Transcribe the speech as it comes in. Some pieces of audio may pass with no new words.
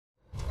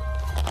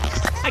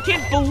I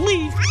can't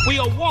believe we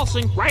are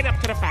waltzing right up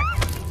to the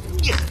factory.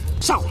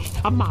 So,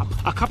 a mop,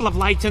 a couple of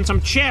lights, and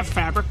some chair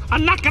fabric are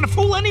not gonna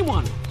fool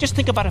anyone. Just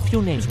think about a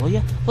few names, will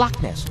you?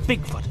 Loch Ness,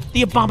 Bigfoot,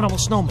 the Abominable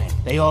Snowman.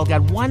 They all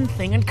got one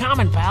thing in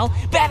common, pal.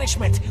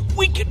 Banishment.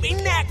 We could be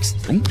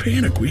next. Don't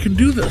panic. We can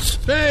do this.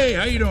 Hey,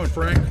 how you doing,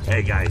 Frank?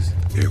 Hey, guys.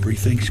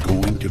 Everything's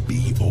going to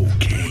be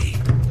okay.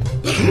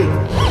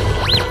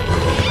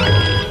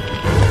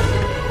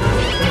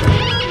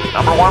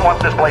 Number 1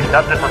 wants this place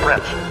dusted for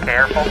prints.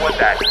 Careful with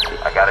that.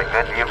 I got a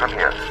good view from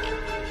here.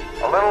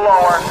 A little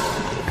lower.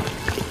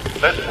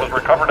 This was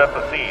recovered at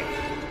the scene.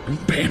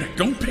 Don't panic.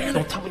 Don't panic.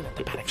 Don't tell me not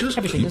to panic. Just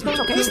Everything keep is not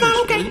okay. it It's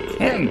not okay.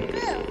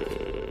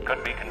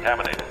 Could be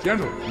contaminated.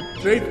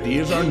 Gentlemen, safety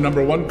is our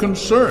number one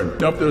concern.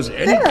 Now, if there's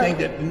anything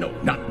that... No,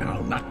 not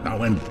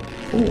now, and...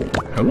 Oh,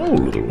 hello,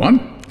 little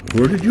one.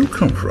 Where did you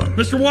come from?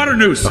 Mr.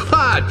 Waternoose!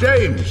 Ah,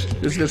 James.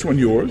 Is this one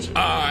yours?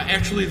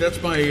 Actually,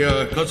 that's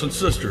my cousin's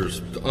sister's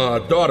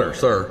daughter,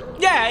 sir.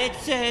 Yeah,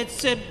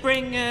 it's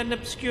bring an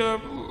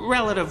obscure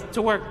relative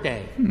to work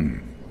day.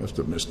 Must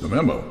have missed the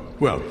memo.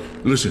 Well,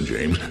 listen,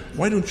 James.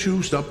 Why don't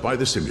you stop by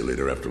the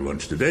simulator after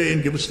lunch today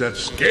and give us that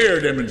scare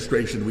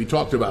demonstration we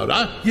talked about,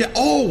 huh? Yeah,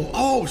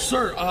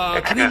 sir,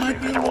 can you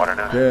Excuse me, Mr.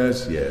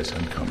 Waternoose. Yes,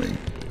 I'm coming.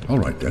 All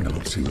right, then,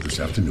 I'll see you this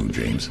afternoon,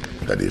 James.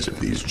 That is, if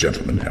these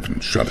gentlemen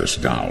haven't shut us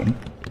down.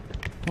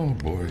 Oh,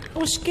 boy.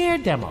 Oh, a scare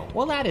demo.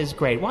 Well, that is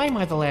great. Why am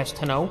I the last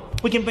to know?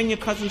 We can bring your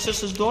cousin's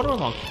sister's daughter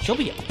along. She'll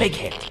be a big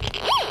hit.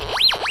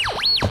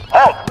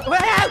 Halt!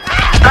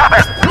 Stop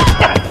it!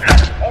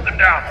 Hold him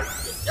down.